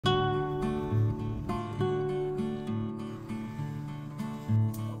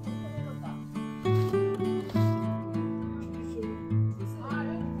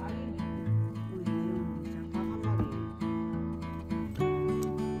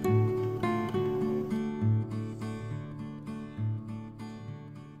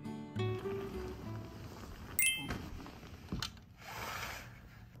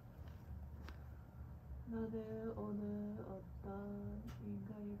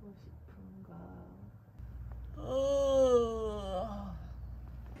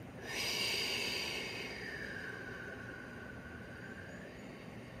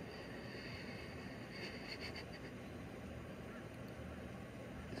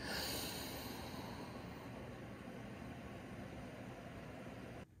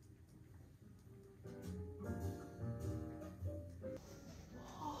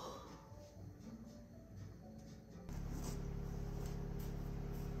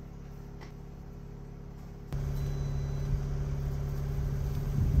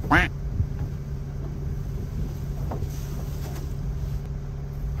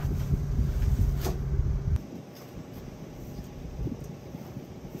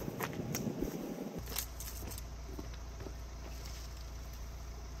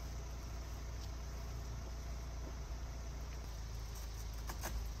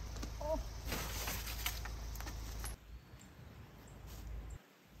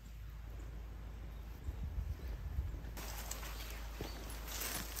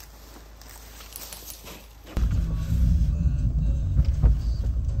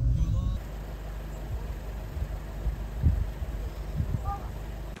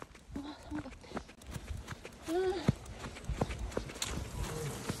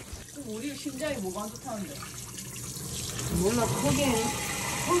우리 심장이 뭐가 안 좋다는데? 몰라, 크게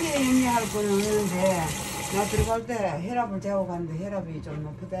영리할 거는 없는데, 나 들어갈 때 혈압을 재고 갔는데 혈압이 좀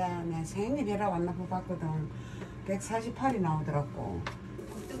높다. 내 생일 혈압 안 나쁘 봤거든. 148이 나오더라고.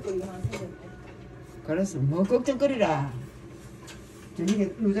 걱정거리가 하나 생겼네. 그래서 뭐 걱정거리라.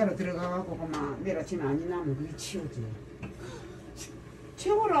 저녁에 의자로 들어가갖고 그만 내일 아침에 안 일어나면 그게 치우지.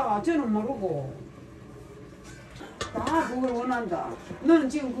 치우라. 저는 모르고. 다 그걸 원한다. 너는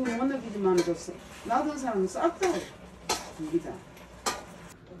지금 그걸 못 느끼지만 놔둔 사람은 싹 다 이기다.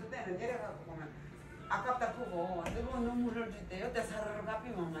 어떤 때는 내려가고 보면 아깝다 보고 뜨거운 눈물을 줄 때 여태 사르르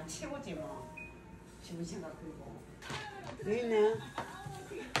갚이면 막 치우지 뭐. 싶은 생각 들고. 여기 있네.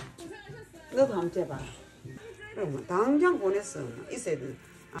 너도 한번 재봐. 그럼 당장 보냈어. 있어야 돼.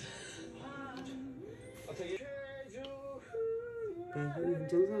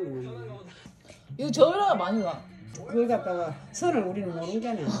 정상이 나네. 이거 전화가 많이 와. 그걸 갖다가 선을 우리는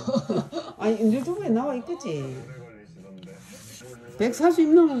모르잖아. 아니 유튜브에 나와 있겠지.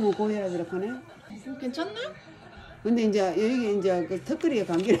 140 넘으면 고해라 그렇게 괜찮네? 근데 이제 여기 이제 그 턱걸이에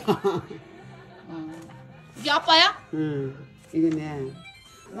감기라. 이게 아빠야? 응. 이거네.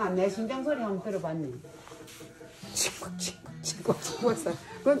 내 심장 소리 한번 들어봤니? 치고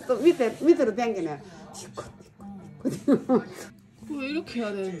그건 또 밑으로 당기네. 치고. 왜 이렇게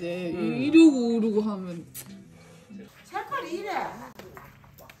해야 되는데 이러고 하면 색깔이 이래.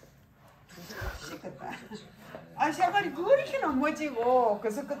 시끄럽다. 아 색깔이 그렇게나 멋지고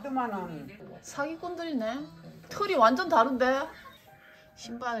그래서 그때만은 사기꾼들이네. 털이 완전 다른데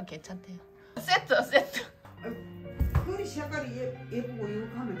신발은 괜찮대요. 세트. 그리 색깔이 예쁘고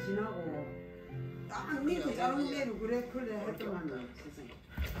이렇게하면 지나고 딱 밑에 자른 대로 그래 했더만은 세상에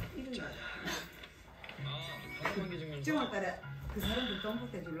이런 거. 정월달에 그 사람들 돈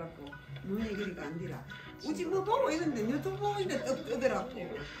벌때 줄라고 눈 얘기니까 안 되라. 우지 뭐 보고 이건데 유튜브 보는데 뜨더라고.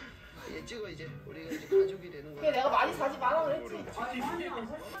 얘 찍어 이제 우리가 이제 가족이 되는 거야. 내가 많이 사지 말라고 그랬지. 아니 많이 안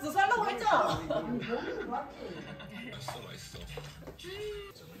살. 너 살라고 했잖아. 보기는 봤지.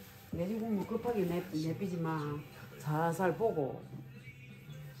 내리고 뭐 급하게 내비지 마. 살살 보고.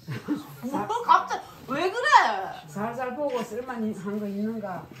 뭐 갑자기 왜 그래? 살살 보고 쓸만한 거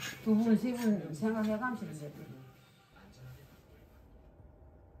있는가 두 분, 세 분 생각해감시는 돼.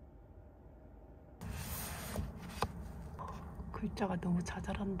 글자가 너무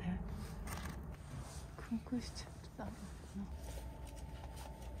자잘한데. 큰 글씨 참 나쁘구나.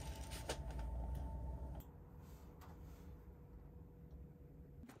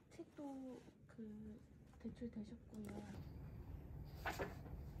 책도 대출되셨고요.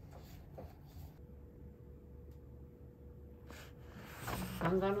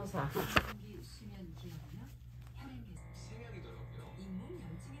 강간호사.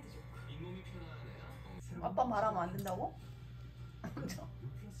 아빠 말하면 안 된다고?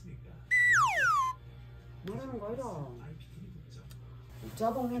 뭐라는 거야?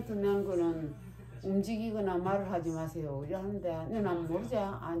 자동 멘트 낸 거는 움직이거나 말을 하지 마세요. 이러는데 너는 모르지?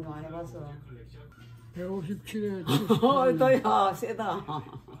 아니 안 해봐서. 157에 더야 세다.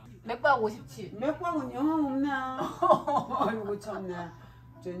 맥박 57. 맥박은 영향 없네. 아이고 참네.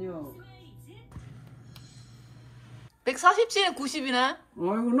 전혀. 147에 90이네.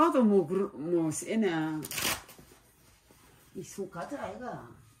 아이고 나도 뭐 세네. 이 손 가져라 이거.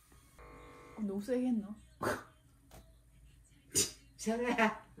 너무 세게 했나? 저래.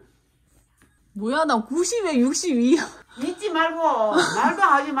 뭐야 나 90에 62야. 잊지 말고 말도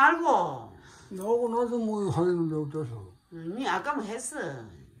하지 말고. 나오고 나서 뭐 하는 게 없어서. 니 아까 뭐 했어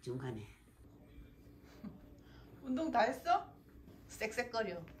중간에. 운동 다 했어?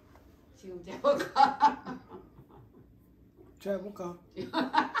 쌕쌕거려. 지금 재볼까? 재볼까?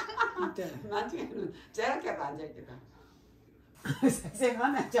 이때 나중에는 저렇게도 앉아있겠다.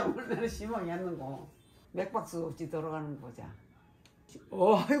 쌩쌩하네. 저번에는 심하겠는고. 맥박수 없이 돌아가는 거 보자.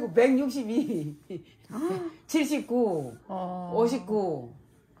 아이고 162 79 59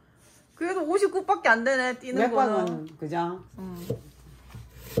 그래도 59밖에 안 되네 뛰는 거는. 맥박은 그죠?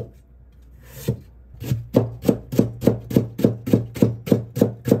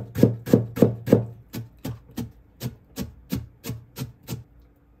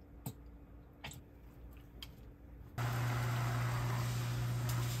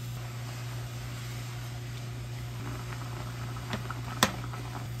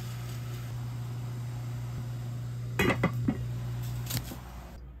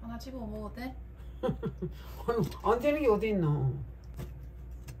 집어 먹어도 돼? 아유, 안 되는 게 어디 있노?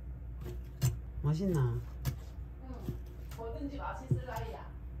 맛있나? 응. 뭐든지 맛있을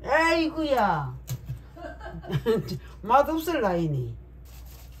나이야. 에이구야. 맛없을 나이니.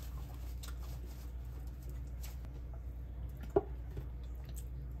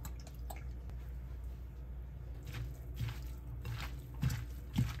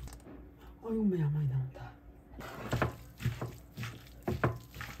 아이고 뭐야 많이 나온다.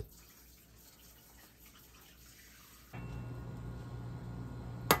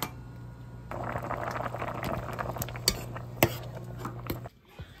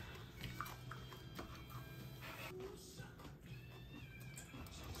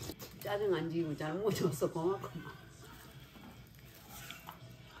 짜증 안 지고 잘 먹어줘서 고맙구만.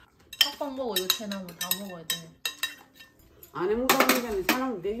 팍팍 먹어. 이거 채나무 다 먹어야 돼. 안에 묻어놓으면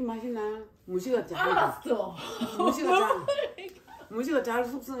사람 되게 맛있나? 무시가 잘. 알았어. 무시가 잘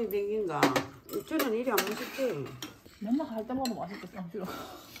숙성이 된긴가? 저는 이리 안 맛있대. 맨날 갈 때마다 맛있겠다. 싫어.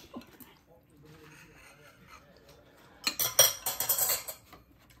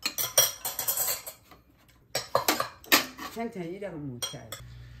 괜찮아 이래가 못해.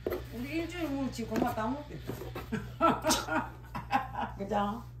 우리 일주일 물지 고마 다 먹겠다.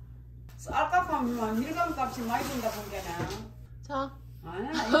 그죠? 쌀값 하면 밀감 값이 많이 든다 본게는. 자.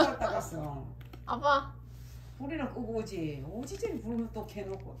 아니야 이거 갖다 갔어. 아빠. 불이는 끄고 오지. 오지전에 불을 또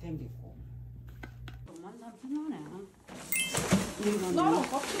켜놓고 댕기고. 돈만 3,000원에. 나랑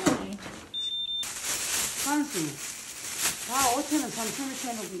같이 먹니? 한시. 다 5,000원, 3,000원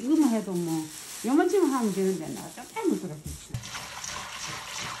켜놓고 이거만 해도 뭐 요만치만 하면 되는데 나 조금만 그렇겠지.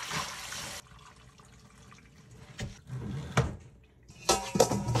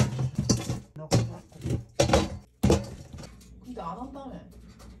 근데 안 한다며.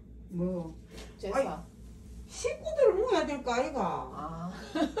 뭐? 제사. 식구들 먹어야 될까 아이가? 아.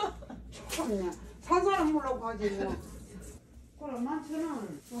 참네. 산 사람 먹으려고 하지 뭐. 그래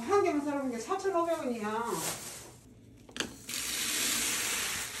 11,000원. 한 개만 사러본 게 4,500원이야.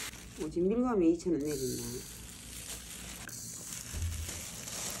 뭐지 밀감에 2,000원 내렸나?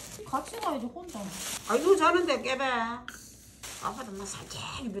 같이 가야지 혼자. 아이고 자는데 깨배. 아빠도 막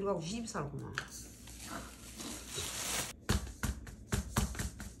살짝이 밀가고 시집 살구만.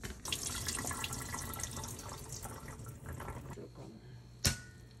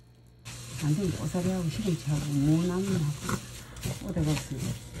 완전 오사리하고 시금치하고 무나무하고 어디 갔어?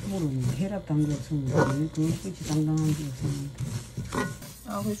 물은 혈압 당겨 없으면 그 끝이 당당한 게 없었는데.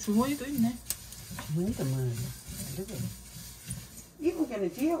 아, 그 주머니도 있네. 주머니도 뭐야? 그러게.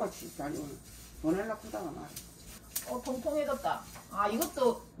 이거는 뒤에 같이 다니고 보내려고 하다가 말이야. 통통해졌다. 아,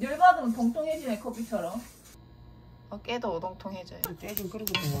 이것도 열 받으면 통통해지네, 커피처럼. 깨도 오동통해져요. 떼좀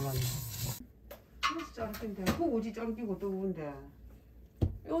그러고 먹어봤네. 그래서 자를 텐데 그 오지 자르기고 뜨거운데.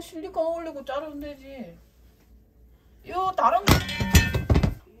 이거 실리콘 올리고 자르면 되지. 이거 다른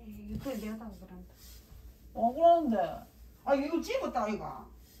이거 내다 그런다. 그러는데. 아 이거 집었다 이거.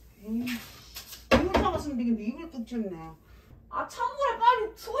 이걸 잡았으면 되겠는데 이걸 뚝 쳤네. 아, 찬물에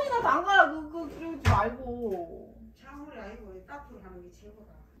빨리 손이나 담가라. 그러지 말고. 찬물이 아니고 딱풀 하는 게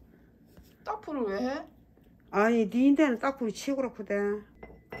최고다. 딱풀을 왜 해? 아니 니인데는 딱풀이 최고라 크대.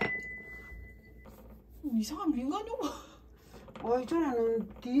 이상한 민간요가. 전에는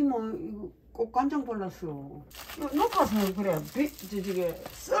니뭐 이거 꼭 간장 발랐어. 이거 녹아서 그래. 저기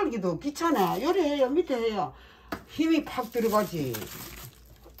썰기도 귀찮아. 요리 해요 밑에 해요. 힘이 팍 들어가지.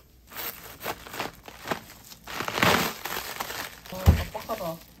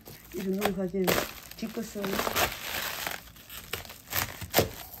 빡빡하다. 이런 농사진 짓고 써.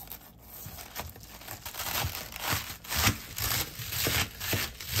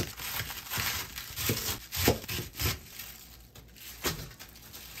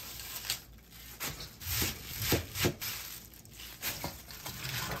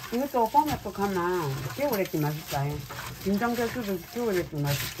 이것도 봄에 또 가면 겨울에 좀 맛있다. 김장절수도 겨울에 좀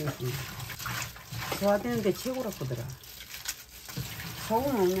맛있겠지. 좋아지는데 최고로 크더라.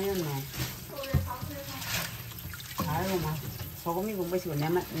 소금 없네요, 뭐. 아이고, 맛. 소금이고 뭐시고 내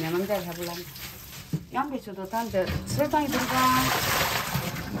맘대로 해볼란다. 양배추도 단데 설탕이 들어가.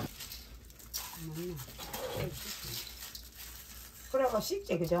 맞네. 그래가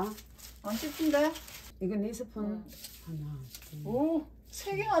씻지, 그죠? 안 씹힌데? 이거 4스푼 하나. 오,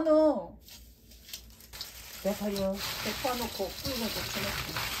 3개 하노. 대파요. 대파 넣고, 꿀 넣고,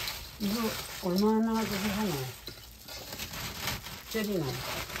 쳐넣고. 이거 얼마나 가지고 하노? 절이나.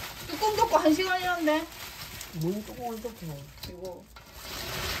 뚜껑 덮고 1시간이란데? 뭔 뚜껑을 덮어? 이거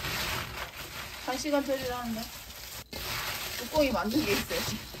 1시간 절이라는데? 뚜껑이 만든 게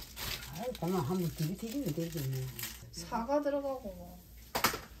있어야지. 아이, 그만 한번 튀기면 되겠네. 사과 들어가고 뭐.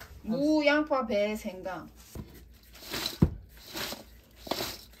 무, 양파, 배, 생강.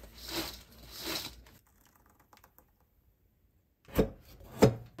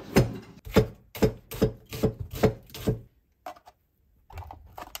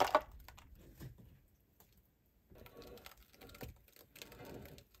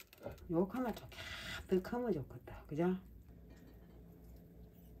 요렇게만 좀 가득하면 좋겠다. 그죠?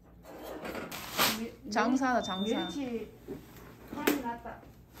 장사다, 장사. 멸치 많이 났다.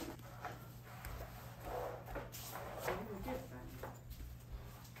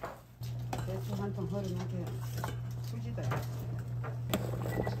 대충 한 통 허름하게 수지다.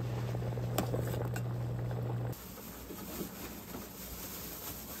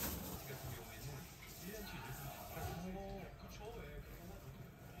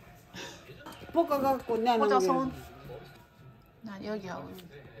 볶아갖고 내는 꽂아 손. 난 여기 하고 있어.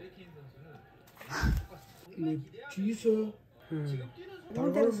 뒤에서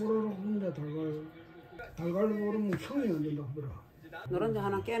달걀 보라고 하는데 달걀 보르면 성이 안 된다 하더라. 노른자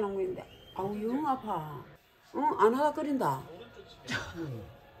하나 깨놓은 거 있는데 아우 영 아파. 안 하다 끓인다.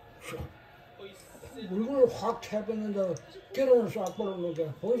 물건을 확 채뺐는데 기름을 싹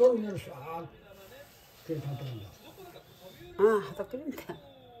뿌려놓으니까 본성을 싹 그렇게 하더란다. 하다 끓인다.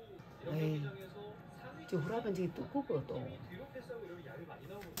 에이, 저 후라이팬 저기 두꺼워 또.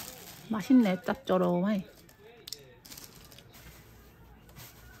 맛있네, 짭조름해.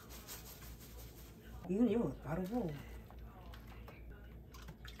 이건 이거 다르고.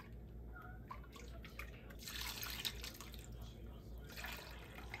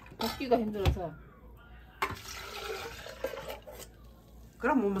 볶기가 힘들어서.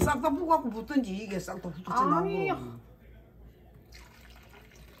 그럼 뭐 싹 다 부갖고 붙든지 이게 싹 다 붙었지 아니요. 나고.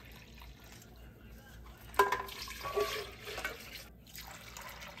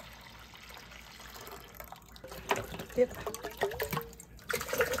 됐다.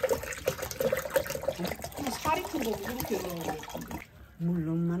 살이 큰 거 그렇게 그러는 거.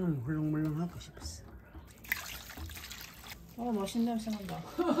 물렁만은 물렁물렁 하고 싶었어. 맛있는 냄새 난다.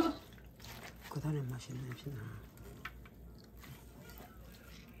 그 다음에 맛있는 냄새 나.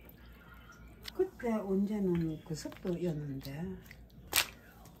 그때 언제는 그 습도였는데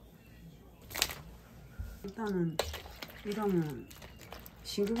일단은 이러면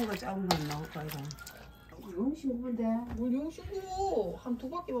싱거운가 작은 거 안 나올까 이거. 영 싱거운데. 물 용신고 한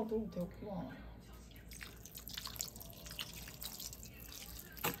 2바퀴만 돌면 되겠구만.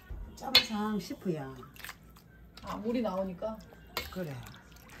 짜바상 싶어야. 물이 나오니까. 그래.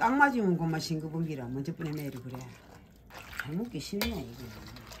 딱 맞으면 그만 싱거운 기라 먼저 뿐에 내리 그래. 잘 먹기 쉽네 이게.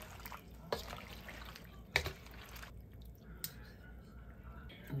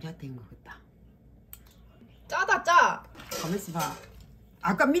 이제 된 것 같다. 짜다, 짜. 가만있어 봐.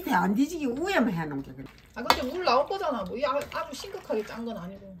 아까 밑에 안 뒤지게 위에만 해놓은 게 그래. 근데 물 나올 거잖아. 뭐 아주 심각하게 짠 건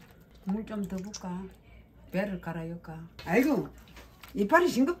아니고. 물 좀 더 붓까? 배를 깔아줄까? 아이고 이빨이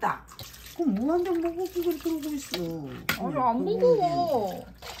싱겁다. 그럼 물 한 잔 먹고 그걸 그러고 있어. 아니, 안 무거워.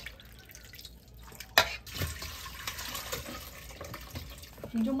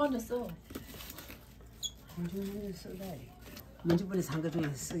 김종만 됐어. கொஞ்சம் 쓰다. 먼지분에 산 거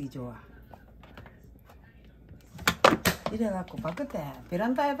중에 쓰기 좋아. 이래갖고 바깥에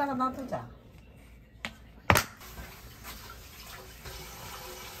베란다에다가 놔두자.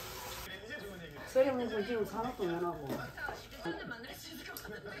 썰어먹고 지금 사놓고 면하고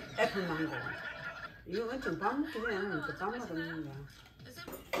애플 망고. 이거 엄청 밥 먹기 전에 또 밥맛 없는데.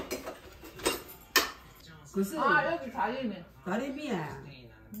 글쎄 여기 다리네. 다리비에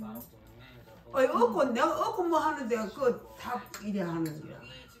얻고 내가 얻고 뭐 하는데 그 다 이래 하는 거야.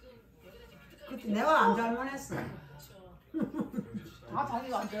 그때 내가 안 잘못했어. 다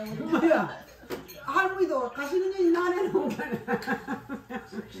자기가 안 잘못해. 뭐야 할머니도 가시는 년이 나네 놓은 거네.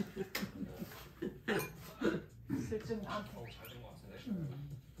 슬쩍 나한테.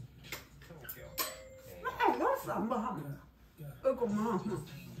 알았어 안 봐 하면 얻고 뭐 하면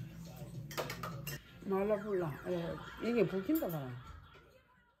말라불라. 이게 불킨다 봐라.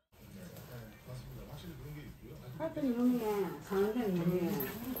 하여튼 이놈이네 사는 데는 이놈이네.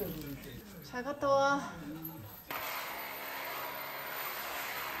 잘 갔다 와.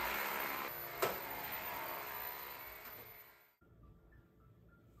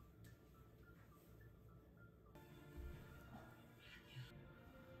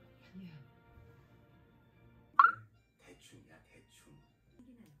 대충이야 대충.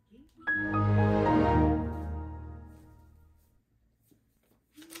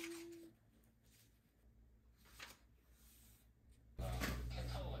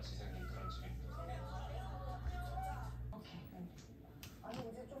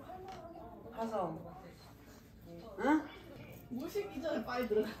 가서 응? 물 식기 전에 빨리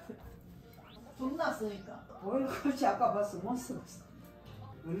들어가. 존나 쓰니까. 뭘 그렇지 아까 봤어 못 썼어.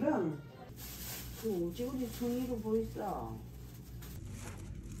 얼른 그 오지구지 성의로 보였어.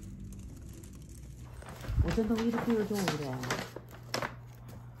 어쩐다고 이렇게 해줘 그래.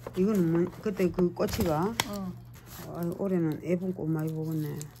 이거는 뭐, 그때 그 꼬치가 올해는 예쁜 꽃 많이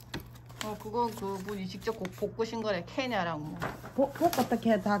먹었네. 그건 그분이 직접 볶으신 거래. 케냐랑 뭐. 볶았다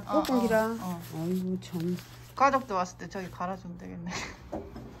걔다 볶은 기라. 아이고 참. 가족도 왔을 때 저기 갈아주면 되겠네.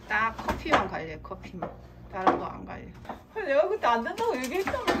 딱 커피만 갈려. 커피만. 다른 거 안 갈려. 내가 그때 안 된다고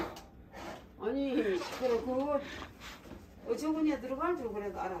얘기했잖아. 아니 그래 그거 어쩌구니에 들어갈 줄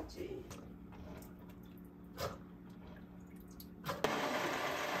그래도 알았지.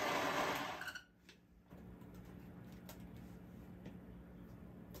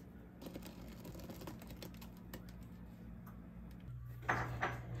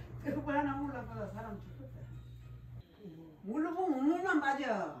 그거 하나 몰라보다 사람 죽겠다. 몰라보면 물만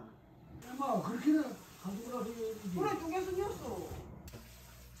맞아. 엄마 그렇게는 가지고 나서 그래 두개 생겼어.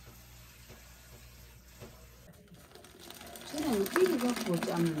 쟤는 끼리 갖고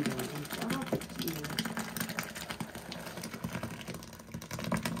짰는데 짜놨겠지.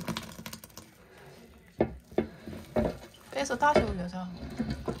 빼서 다시 올려서.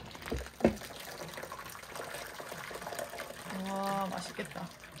 와 맛있겠다.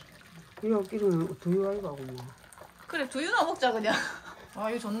 이거 끼리는 두유 아이가고 뭐. 그래 두유나 먹자 그냥. 아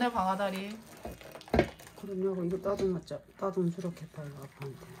이거 좋네 방아다리. 그래 내가 이거 따듬 주라겠다 이거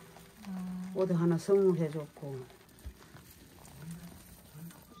아빠한테. 어디 하나 선물해줬고.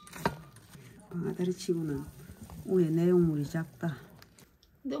 방아다리 치고는 위에 내용물이 작다.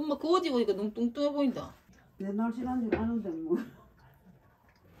 근데 엄마 그 옷 입으니까 너무 뚱뚱해 보인다. 내 날씬한 줄 아는데 뭐.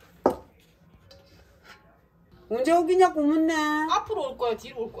 언제 오기냐고 묻네. 앞으로 올 거야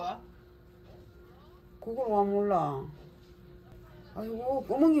뒤로 올 거야? 그걸 와 몰라. 아이고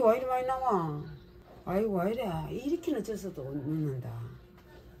검은 게 와 이리 많이 나와. 아이고 와 이래. 이렇게 늦어서도 늦는다.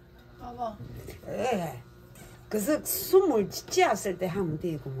 봐봐. 에 그래서 숨을 찌었을 때 하면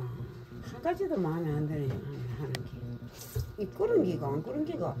되구만. 한 가지도 마음에 안 드네 하는 게. 이 끓은 기가 안 끓은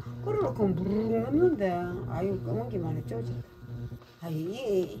기가 끓여놓고 무르르 넣는데 아유 검은 기만 해 쪼지.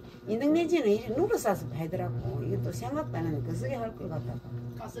 이 능내지는 이렇게 누르 싸서 팔더라고. 이것도 생각보다는 그 쓰게 할 것 같다가.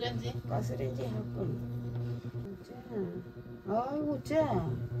 가스렌지? 가스레인지 할 걸. 아이고 쟤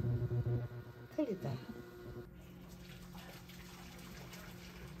틀리다.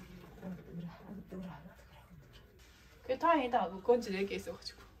 그게 다행이다. 그 건지 4개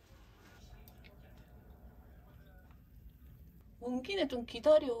있어가지고. 옮기네 좀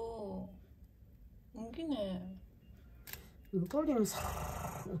기다려. 옮기네. 이거 돌리면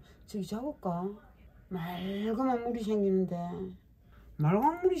싹 저기 잡을까? 맑은 물이 생기는데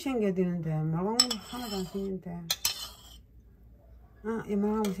맑은 물이 생겨야 되는데 맑은 물이 하나도 안 생기는데. 이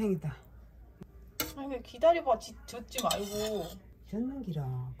맑은 물 생겼다. 아니 기다려봐. 젖지 말고. 젖는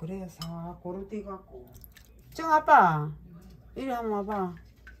기라. 그래 싹 고를 때 갖고. 정 아빠 이리 한번 와봐.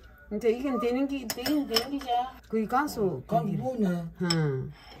 이제 이건 되는 기지? 그게 간수 간수 뭐네.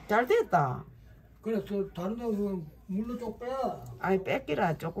 잘 됐다. 그래 저 다른 데 물로 쪽 빼. 아니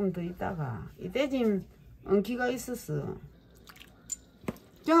뺏기라 조금 더 있다가 이때 지금 엉키가 있었어.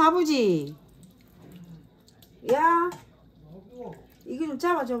 정 아버지 야 이거 좀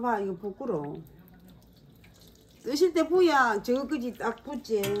잡아줘봐. 이거 부끄러 쓰실 때 부야 저거까지 딱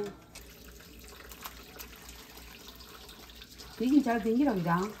붙지. 이게 잘 댕기라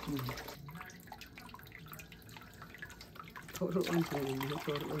그자. 돌을 얹어야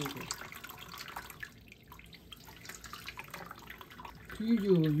돌을 얹어. 치즈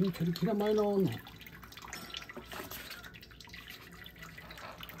이 저렇게나 많이 나오네.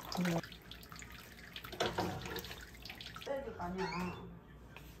 떼줄 거 아니야.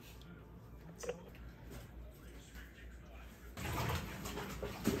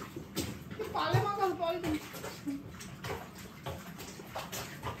 빨래만 가서 빨리 좀.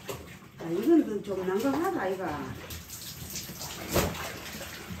 이건 좀 난감하다 이가.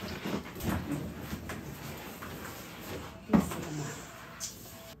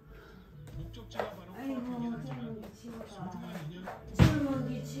 젊은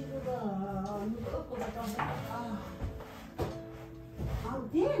게 치고가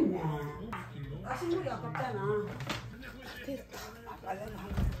됐네. 가시물이 아깝잖아. 됐다. 빨래를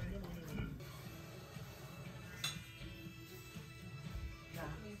하고.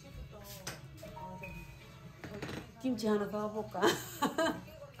 김치 하나 더 볼까?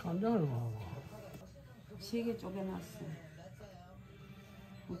 간장을 먹어. 3개 쪼개놨어.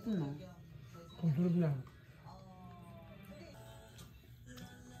 어떠나? 부드럽네.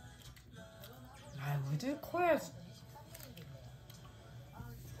 아 어디 코에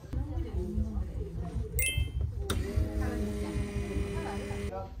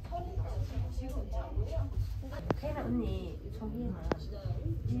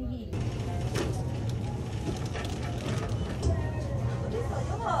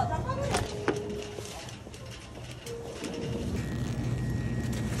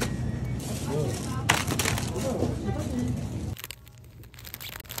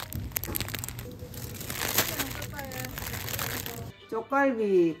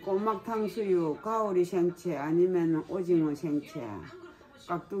쪽갈비, 꼬막 탕수육, 가오리 생채 아니면 오징어 생채,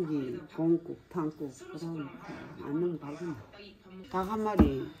 깍두기, 공국, 탕국 그럼 안 넣으면 밥이나. 닭 한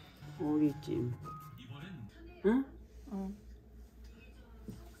마리, 오리찜. 응? 응.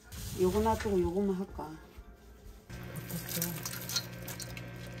 요거 놔두고 요거만 할까?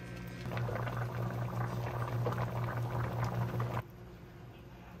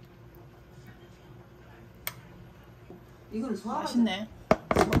 이건 소화가 맛있네.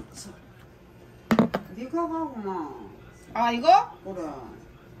 니가 가구만. 아 이거? 그래.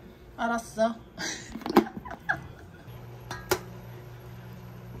 알았어.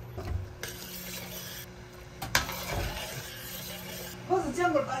 거기서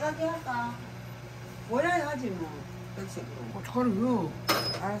짠 걸 빨갛게 할까? 뭐야 하지 뭐. 그치? 어떡하려?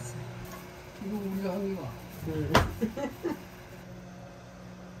 알았어. 이거 우리 한이가.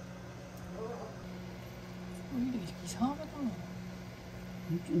 이게 이상하다.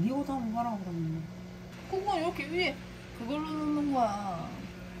 니 옷 한번 봐라 그러면. 그거 이렇게 위에 그걸로 넣는 거야.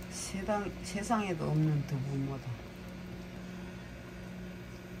 세상에도 없는 두부모다.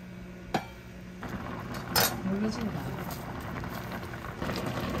 놀라진다.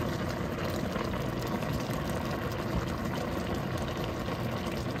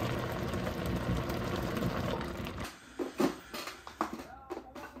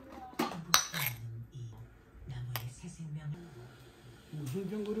 무슨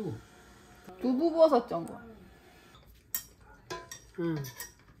정거리고? 두부버섯 전골. 응.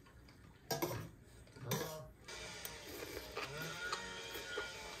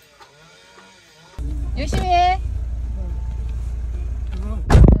 열심히 해.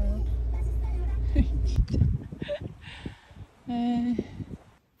 에이.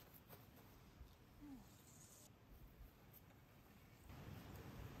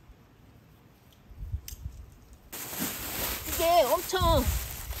 이게 엄청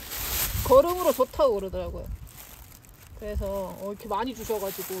거름으로 좋다고 그러더라고요. 그래서 이렇게 많이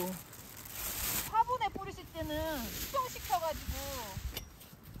주셔가지고 화분에 뿌리실 때는 수정시켜가지고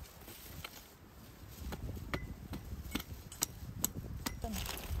너무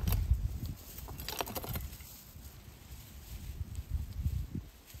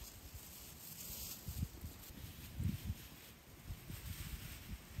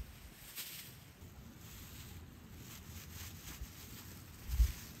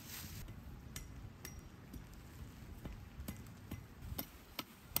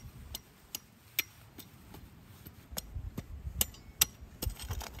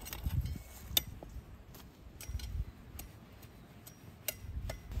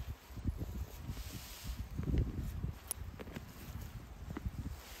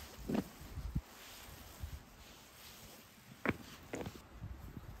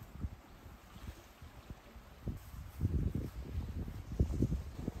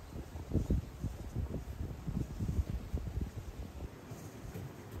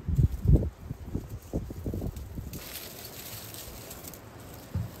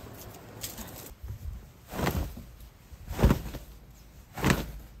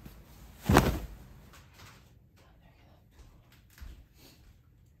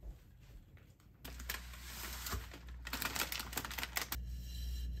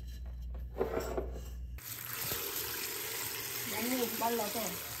말라서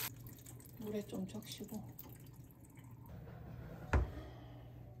물에 좀 적시고.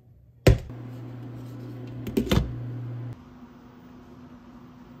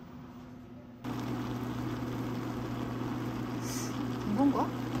 이건가?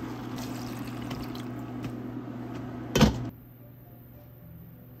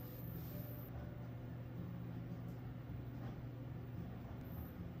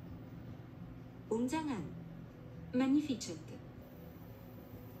 웅장한 Magnificent